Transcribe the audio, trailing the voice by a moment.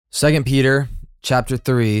2 Peter chapter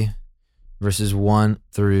 3, verses 1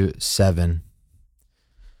 through 7.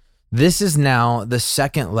 This is now the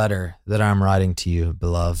second letter that I'm writing to you,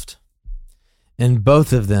 beloved. In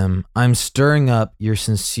both of them, I'm stirring up your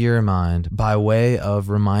sincere mind by way of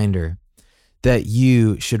reminder that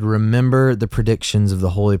you should remember the predictions of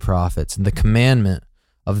the holy prophets and the commandment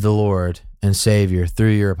of the Lord and Savior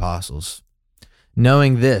through your apostles.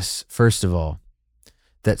 Knowing this, first of all,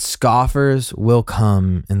 that scoffers will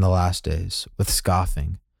come in the last days with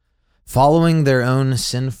scoffing, following their own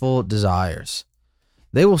sinful desires.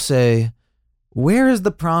 They will say, "Where is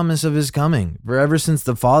the promise of his coming? For ever since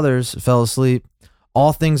the fathers fell asleep,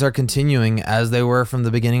 all things are continuing as they were from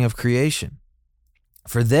the beginning of creation."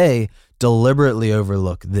 For they deliberately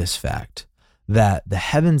overlook this fact, that the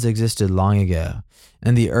heavens existed long ago,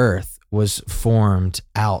 and the earth was formed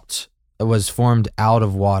out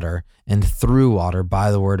of water and through water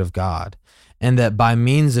by the word of God, and that by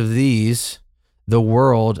means of these, the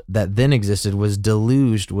world that then existed was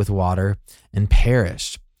deluged with water and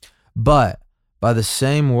perished. But by the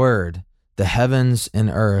same word, the heavens and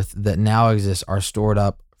earth that now exist are stored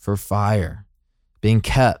up for fire, being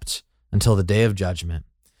kept until the day of judgment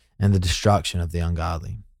and the destruction of the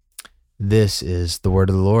ungodly. This is the word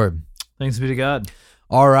of the Lord. Thanks be to God.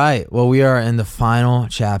 All right. Well, we are in the final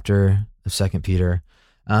chapter of 2 Peter.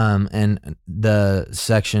 And the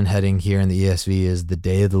section heading here in the ESV is "The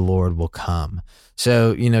day of the Lord will come."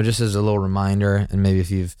 So, just as a little reminder, and maybe if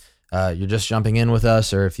you're just jumping in with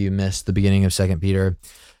us, or if you missed the beginning of 2 Peter,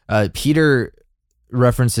 Peter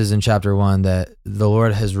references in chapter 1 that the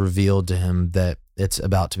Lord has revealed to him that it's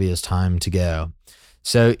about to be his time to go.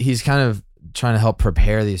 So he's kind of trying to help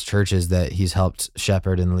prepare these churches that he's helped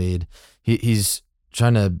shepherd and lead. He's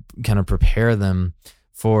trying to kind of prepare them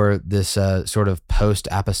for this sort of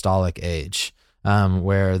post-apostolic age,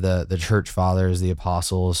 where the church fathers, the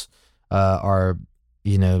apostles, are,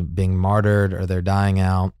 being martyred or they're dying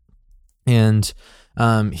out. And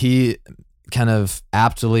he kind of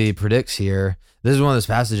aptly predicts here, this is one of those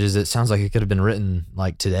passages that sounds like it could have been written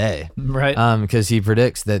like today. Right. Because he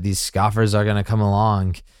predicts that these scoffers are going to come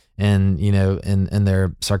along and, in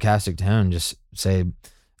their sarcastic tone, just say,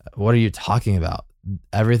 "What are you talking about?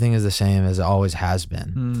 Everything is the same as it always has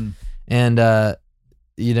been." And,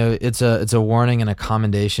 it's a warning and a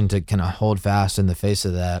commendation to kind of hold fast in the face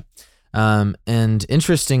of that. And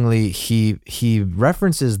interestingly, he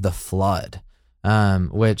references the flood,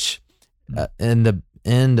 which in the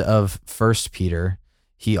end of 1 Peter,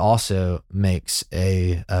 he also makes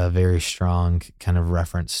a very strong kind of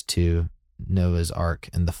reference to Noah's Ark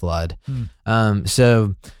and the flood.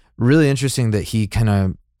 So really interesting that he kind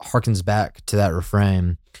of harkens back to that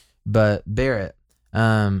refrain. But Barrett,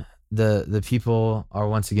 the people are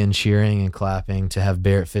once again cheering and clapping to have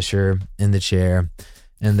Barrett Fisher in the chair,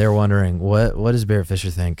 and they're wondering what does Barrett Fisher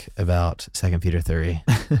think about 2 Peter 3?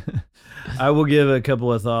 I will give a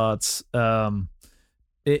couple of thoughts.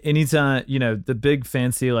 Anytime, the big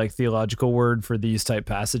fancy like theological word for these type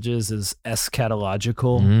passages is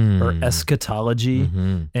eschatological or eschatology.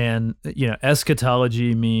 And,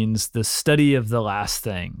 eschatology means the study of the last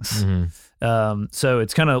things. So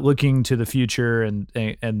it's kind of looking to the future and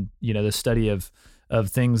the study of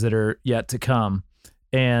things that are yet to come.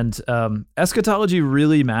 And eschatology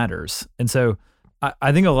really matters. And so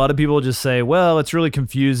I think a lot of people just say, well, it's really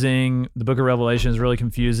confusing. The book of Revelation is really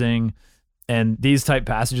confusing. And these type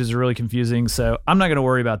passages are really confusing, so I'm not going to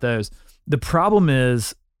worry about those. The problem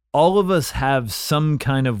is all of us have some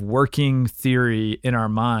kind of working theory in our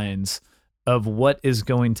minds of what is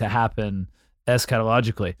going to happen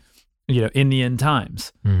eschatologically, in the end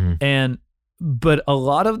times. But a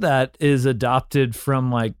lot of that is adopted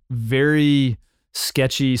from like very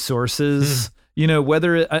sketchy sources,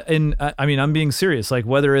 whether, I'm being serious, like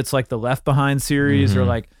whether it's like the Left Behind series or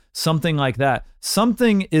like something like that.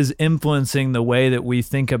 Something is influencing the way that we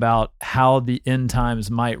think about how the end times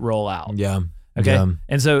might roll out. Yeah. Okay. Yeah.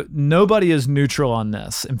 And so nobody is neutral on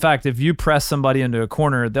this. In fact, if you press somebody into a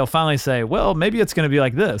corner, they'll finally say, well, maybe it's going to be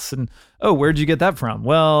like this. And, oh, where'd you get that from?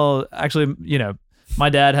 Well, actually, my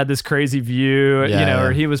dad had this crazy view,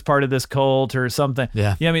 or he was part of this cult or something.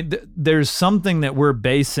 Yeah. There's something that we're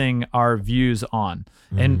basing our views on.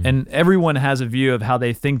 And everyone has a view of how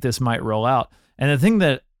they think this might roll out. And the thing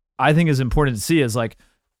that I think is important to see is like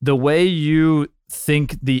the way you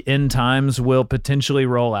think the end times will potentially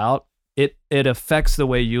roll out, it affects the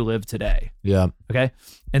way you live today. Yeah. Okay.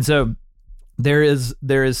 And so there is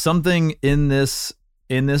something in this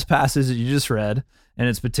passage that you just read, and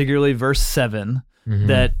it's particularly verse 7,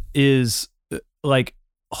 that is like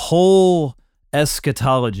whole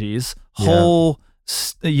eschatologies, whole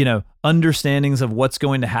understandings of what's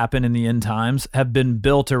going to happen in the end times have been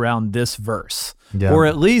built around this verse, Yeah. or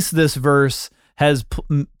at least this verse has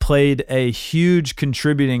played a huge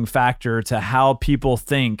contributing factor to how people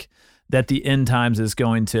think that the end times is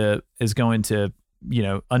going to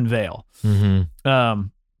unveil. Mm-hmm.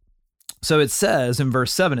 So it says in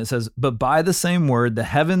verse 7, it says, "But by the same word, the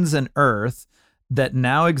heavens and earth that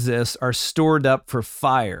now exist are stored up for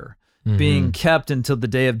fire, being kept until the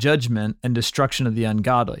day of judgment and destruction of the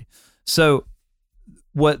ungodly." So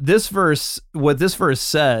what this verse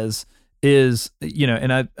says is,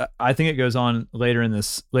 and I think it goes on later in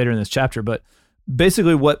this chapter, but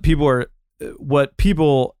basically what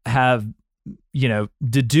people have,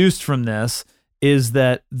 deduced from this is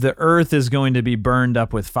that the earth is going to be burned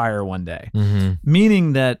up with fire one day,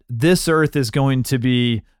 meaning that this earth is going to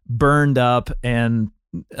be burned up and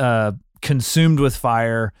consumed with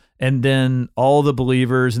fire. And then all the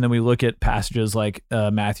believers, and then we look at passages like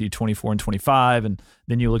Matthew 24 and 25, and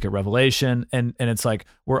then you look at Revelation, and it's like,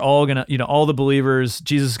 we're all gonna, all the believers,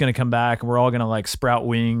 Jesus is gonna come back, and we're all gonna like sprout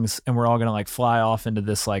wings, and we're all gonna like fly off into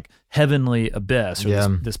this like heavenly abyss,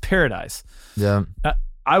 or this paradise. Yeah.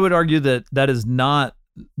 I would argue that is not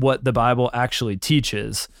what the Bible actually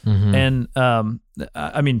teaches. And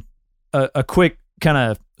I mean, a quick kind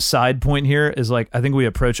of side point here is like, I think we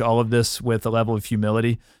approach all of this with a level of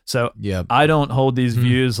humility. So I don't hold these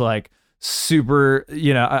views like super,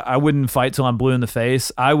 I wouldn't fight till I'm blue in the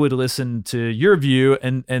face. I would listen to your view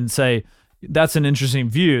and say, that's an interesting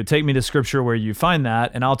view. Take me to scripture where you find that,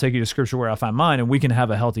 and I'll take you to scripture where I find mine, and we can have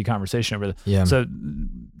a healthy conversation over that. So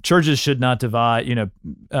churches should not divide,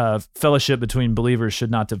 fellowship between believers should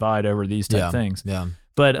not divide over these type things.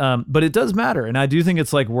 But it does matter. And I do think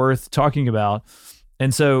it's like worth talking about.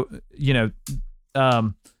 And so,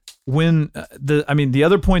 when the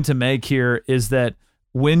other point to make here is that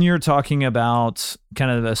when you're talking about kind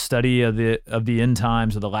of a study of the end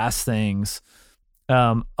times, or the last things,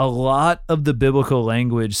 a lot of the biblical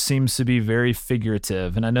language seems to be very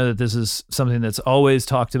figurative. And I know that this is something that's always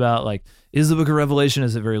talked about, like, is the book of Revelation,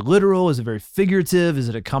 is it very literal? Is it very figurative? Is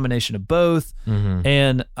it a combination of both?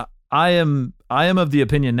 And I am of the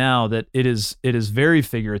opinion now that it is very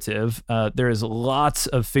figurative. There is lots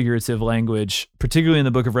of figurative language, particularly in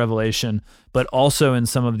the book of Revelation, but also in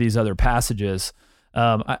some of these other passages.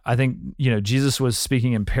 I think, Jesus was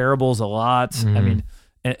speaking in parables a lot. I mean,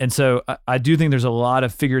 and so I do think there's a lot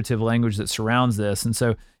of figurative language that surrounds this. And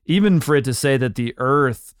so even for it to say that the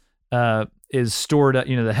earth is stored up,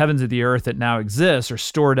 the heavens of the earth that now exists are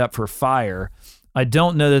stored up for fire, I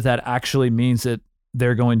don't know that actually means that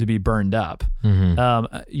they're going to be burned up.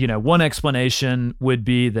 One explanation would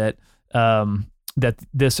be that that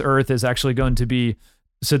this earth is actually going to be,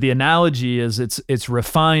 so the analogy is it's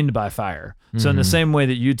refined by fire. So in the same way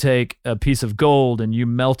that you take a piece of gold and you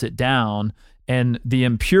melt it down, and the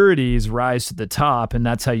impurities rise to the top, and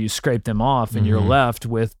that's how you scrape them off, and you're left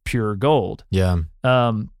with pure gold.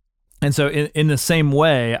 And so in the same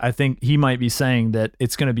way, I think he might be saying that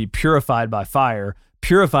it's going to be purified by fire,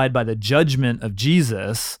 purified by the judgment of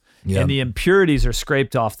Jesus, and the impurities are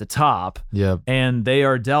scraped off the top, and they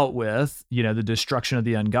are dealt with, the destruction of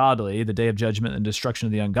the ungodly, the day of judgment and destruction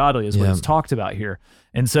of the ungodly is what is talked about here.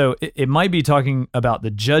 And so it might be talking about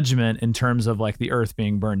the judgment in terms of like the earth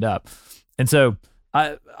being burned up. And so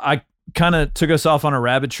I kind of took us off on a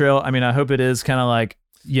rabbit trail. I mean, I hope it is kind of like,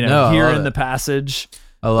 here in the passage.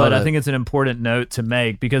 I think it's an important note to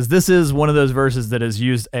make, because this is one of those verses that is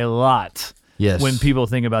used a lot when people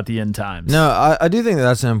think about the end times. No, I do think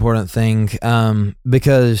that's an important thing,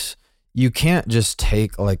 because you can't just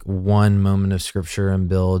take like one moment of scripture and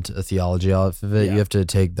build a theology off of it. You have to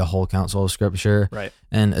take the whole counsel of scripture. Right.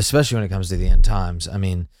 And especially when it comes to the end times, I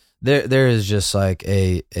mean, there is just like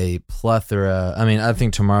a plethora. I mean, I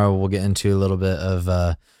think tomorrow we'll get into a little bit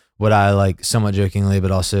of what I like somewhat jokingly,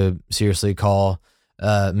 but also seriously call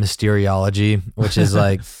mysteriology, which is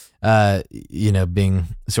like, being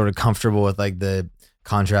sort of comfortable with like the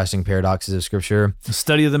contrasting paradoxes of scripture. The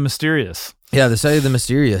study of the mysterious. Yeah, the study of the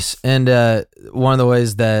mysterious. And one of the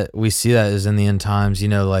ways that we see that is in the end times,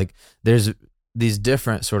 like there's these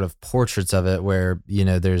different sort of portraits of it where,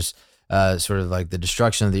 there's sort of like the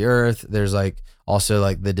destruction of the earth. There's like also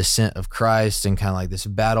like the descent of Christ and kind of like this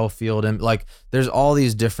battlefield. And like there's all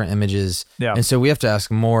these different images. Yeah. And so we have to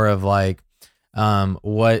ask more of like,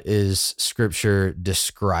 what is scripture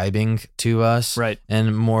describing to us? Right.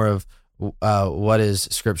 And more of what is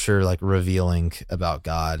scripture like revealing about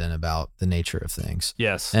God and about the nature of things.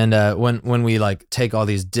 Yes. And when we like take all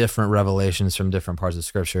these different revelations from different parts of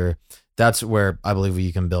scripture, that's where I believe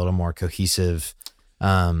you can build a more cohesive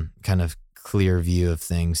kind of clear view of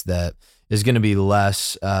things that is going to be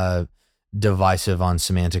less divisive on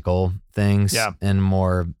semantical things and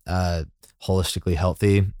more holistically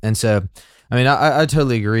healthy. And so, I mean, I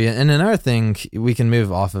totally agree. And another thing, we can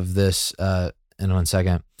move off of this in 1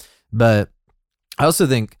 second, but I also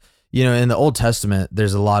think, in the Old Testament,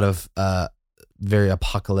 there's a lot of very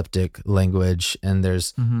apocalyptic language, and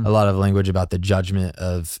there's a lot of language about the judgment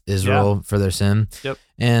of Israel for their sin. Yep.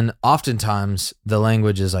 And oftentimes the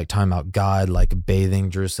language is like talking about God, like bathing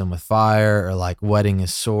Jerusalem with fire, or like wetting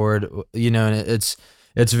his sword, and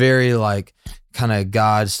it's very like kind of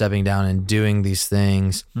God stepping down and doing these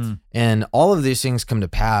things. And all of these things come to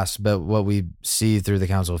pass. But what we see through the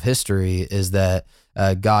council of history is that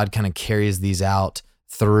God kind of carries these out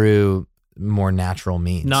through more natural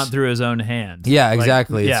means, not through his own hand. Yeah,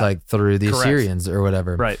 exactly. It's like through the Assyrians or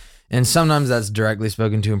whatever. Right. And sometimes that's directly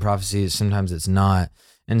spoken to in prophecy. Sometimes it's not.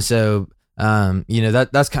 And so,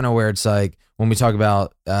 that's kind of where it's like when we talk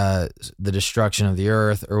about the destruction of the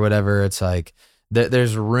earth or whatever, it's like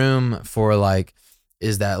there's room for like,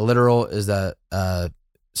 is that literal? Is that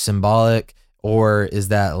symbolic? Or is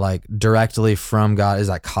that like directly from God? Is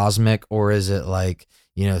that cosmic? Or is it like,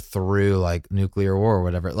 through like nuclear war or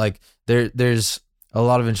whatever? Like there's a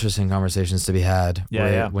lot of interesting conversations to be had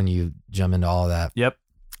when you jump into all of that. Yep.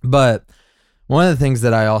 But one of the things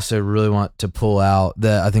that I also really want to pull out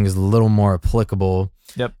that I think is a little more applicable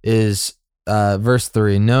is verse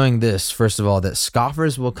 3, knowing this, first of all, that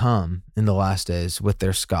scoffers will come in the last days with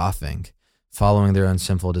their scoffing, following their own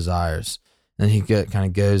sinful desires. And he kind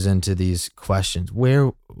of goes into these questions.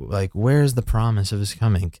 Where is the promise of his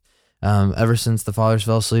coming? Ever since the fathers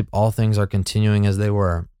fell asleep, all things are continuing as they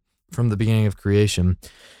were from the beginning of creation.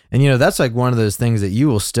 And, that's like one of those things that you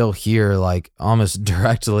will still hear like almost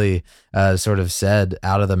directly sort of said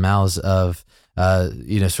out of the mouths of,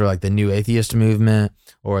 sort of like the new atheist movement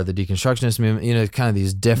or the deconstructionist movement, kind of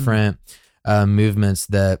these different movements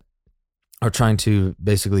that are trying to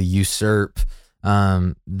basically usurp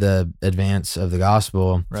the advance of the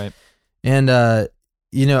gospel. Right. And, I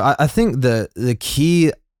think the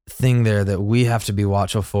key thing there that we have to be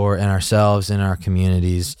watchful for in ourselves, in our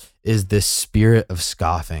communities, is this spirit of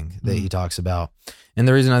scoffing that he talks about. And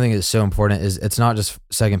the reason I think it's so important is it's not just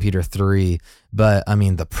 2 Peter 3, but I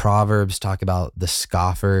mean, the Proverbs talk about the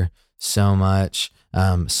scoffer so much.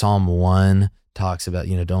 Psalm 1 talks about,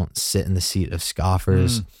 don't sit in the seat of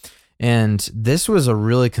scoffers. And this was a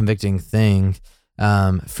really convicting thing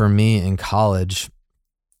for me in college,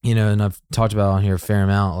 and I've talked about it on here a fair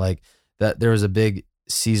amount, like that there was a big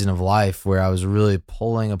season of life where I was really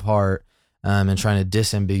pulling apart and trying to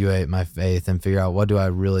disambiguate my faith and figure out, what do I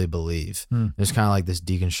really believe? There's kind of like this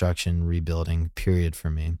deconstruction, rebuilding period for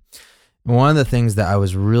me. One of the things that I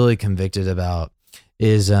was really convicted about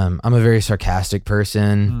is I'm a very sarcastic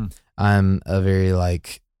person. I'm a very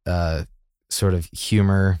like sort of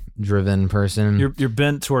humor driven person. You're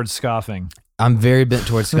bent towards scoffing. I'm very bent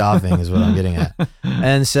towards scoffing is what I'm getting at.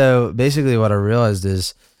 And so basically what I realized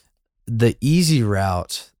is the easy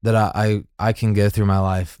route that I can go through my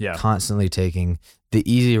life constantly taking,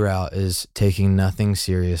 the easy route is taking nothing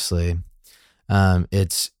seriously.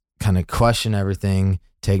 It's kind of question everything,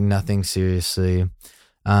 take nothing seriously,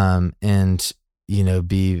 and,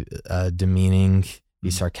 be demeaning,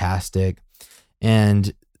 be sarcastic.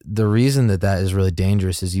 And the reason that is really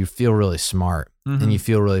dangerous is you feel really smart and you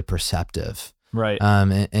feel really perceptive. Right.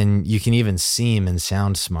 And you can even seem and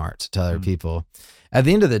sound smart to other people. At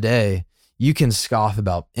the end of the day, you can scoff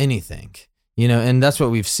about anything, and that's what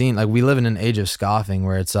we've seen. Like, we live in an age of scoffing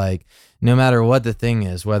where it's like, no matter what the thing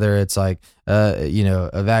is, whether it's like, a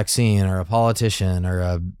vaccine or a politician or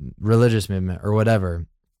a religious movement or whatever,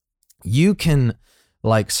 you can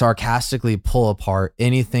like sarcastically pull apart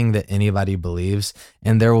anything that anybody believes.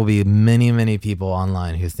 And there will be many, many people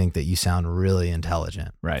online who think that you sound really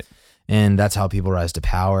intelligent. Right. And that's how people rise to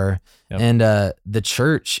power. Yep. And the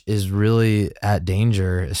church is really at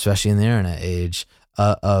danger, especially in the internet age,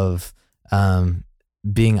 of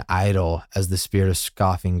being idle as the spirit of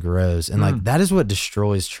scoffing grows. And like that is what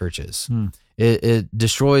destroys churches. It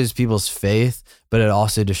destroys people's faith, but it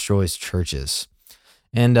also destroys churches.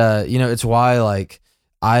 And, it's why like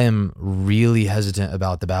I am really hesitant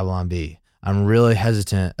about the Babylon Bee. I'm really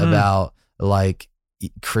hesitant about like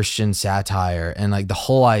Christian satire and like the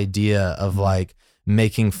whole idea of like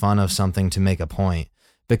making fun of something to make a point,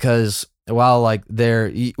 because while like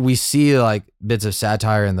we see like bits of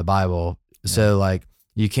satire in the Bible, so like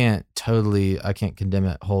I can't condemn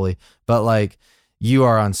it wholly, but like you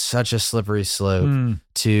are on such a slippery slope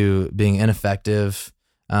to being ineffective,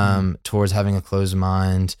 towards having a closed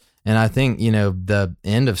mind, And I think, the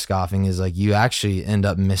end of scoffing is like you actually end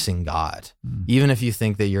up missing God. Even if you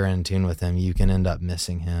think that you're in tune with him, you can end up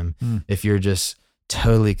missing him if you're just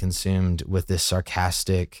totally consumed with this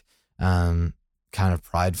sarcastic, kind of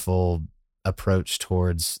prideful approach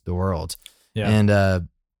towards the world. Yeah. And,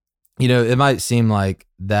 it might seem like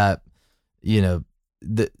that,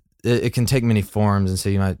 it can take many forms. And so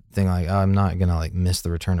you might think like, oh, I'm not going to like miss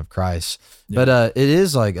the return of Christ. Yeah. But it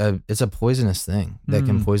is like it's a poisonous thing that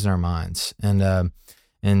can poison our minds. And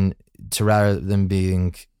to rather than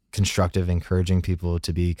being constructive, encouraging people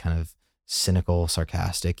to be kind of cynical,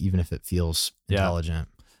 sarcastic, even if it feels intelligent.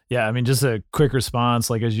 Yeah. I mean, just a quick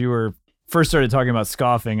response. Like as you were first started talking about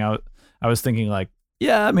scoffing, I was thinking like,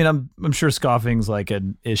 yeah, I mean, I'm sure scoffing's like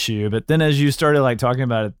an issue, but then as you started like talking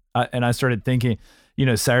about it, and I started thinking,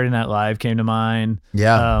 Saturday Night Live came to mind.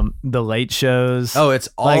 Yeah. The late shows. Oh, it's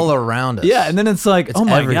all around us. Yeah. And then it's like, oh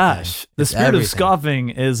my everything. gosh, the spirit of scoffing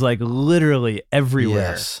is like literally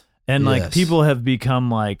everywhere. Yes. And like people have become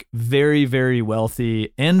like very, very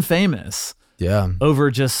wealthy and famous. Yeah. Over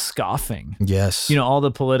just scoffing. Yes. All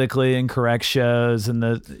the politically incorrect shows and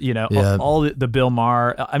all the Bill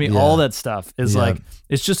Maher. I mean, all that stuff is like,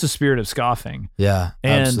 it's just a spirit of scoffing. Yeah,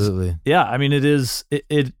 and absolutely. Yeah. I mean, it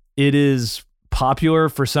is popular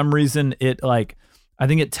for some reason. I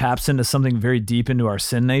think it taps into something very deep into our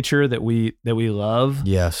sin nature that we love.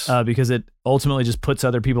 Yes. Because it ultimately just puts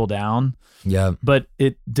other people down. Yeah. But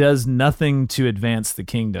it does nothing to advance the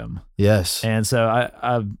kingdom. Yes. And so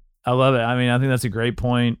I love it. I mean, I think that's a great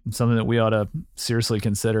point. Something that we ought to seriously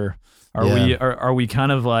consider. Are we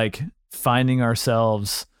kind of like finding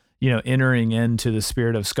ourselves, entering into the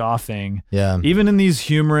spirit of scoffing? Yeah. Even in these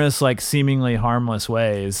humorous, like seemingly harmless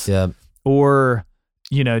ways. Yeah. Or,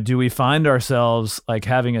 do we find ourselves like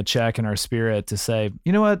having a check in our spirit to say,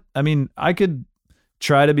 you know what? I mean, I could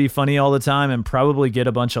try to be funny all the time and probably get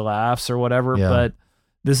a bunch of laughs or whatever, but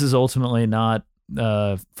this is ultimately not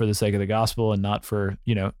for the sake of the gospel and not for,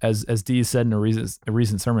 as Dee said in a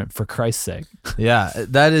recent sermon, for Christ's sake. Yeah,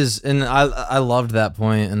 that is, and I loved that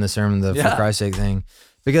point in the sermon, the for Christ's sake thing,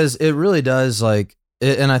 because it really does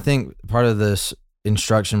and I think part of this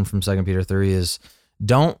instruction from 2 Peter 3 is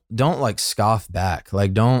don't like scoff back,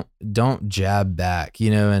 like don't jab back,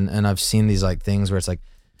 and I've seen these like things where it's like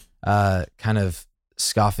kind of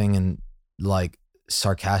scoffing and like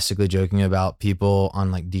sarcastically joking about people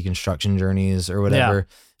on like deconstruction journeys or whatever. And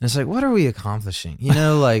it's like, what are we accomplishing?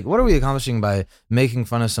 Like what are we accomplishing by making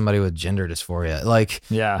fun of somebody with gender dysphoria? Like,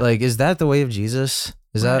 is that the way of Jesus?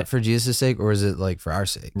 Is that for Jesus' sake, or is it like for our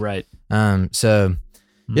sake? Right. So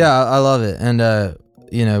yeah, I love it. And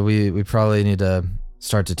we probably need to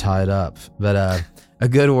start to tie it up, but a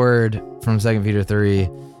good word from 2 Peter 3,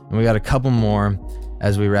 and we got a couple more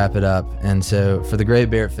as we wrap it up. And so for the great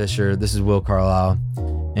Barrett Fisher, this is Will Carlisle,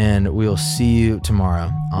 and we will see you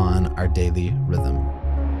tomorrow on Our Daily Rhythm.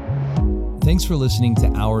 Thanks for listening to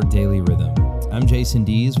Our Daily Rhythm. I'm Jason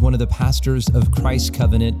Dees, one of the pastors of Christ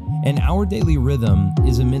Covenant, and Our Daily Rhythm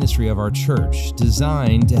is a ministry of our church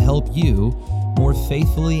designed to help you more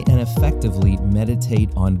faithfully and effectively meditate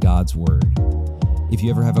on God's Word. If you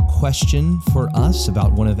ever have a question for us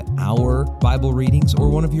about one of our Bible readings or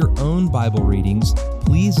one of your own Bible readings,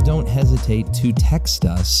 please don't hesitate to text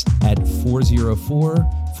us at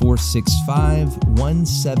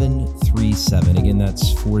 404-465-1737. Again,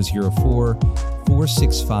 that's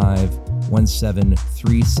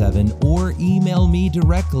 404-465-1737. Or email me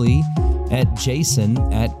directly at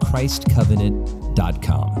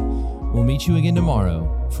jason@christcovenant.com. We'll meet you again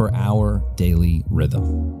tomorrow for Our Daily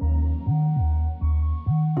Rhythm.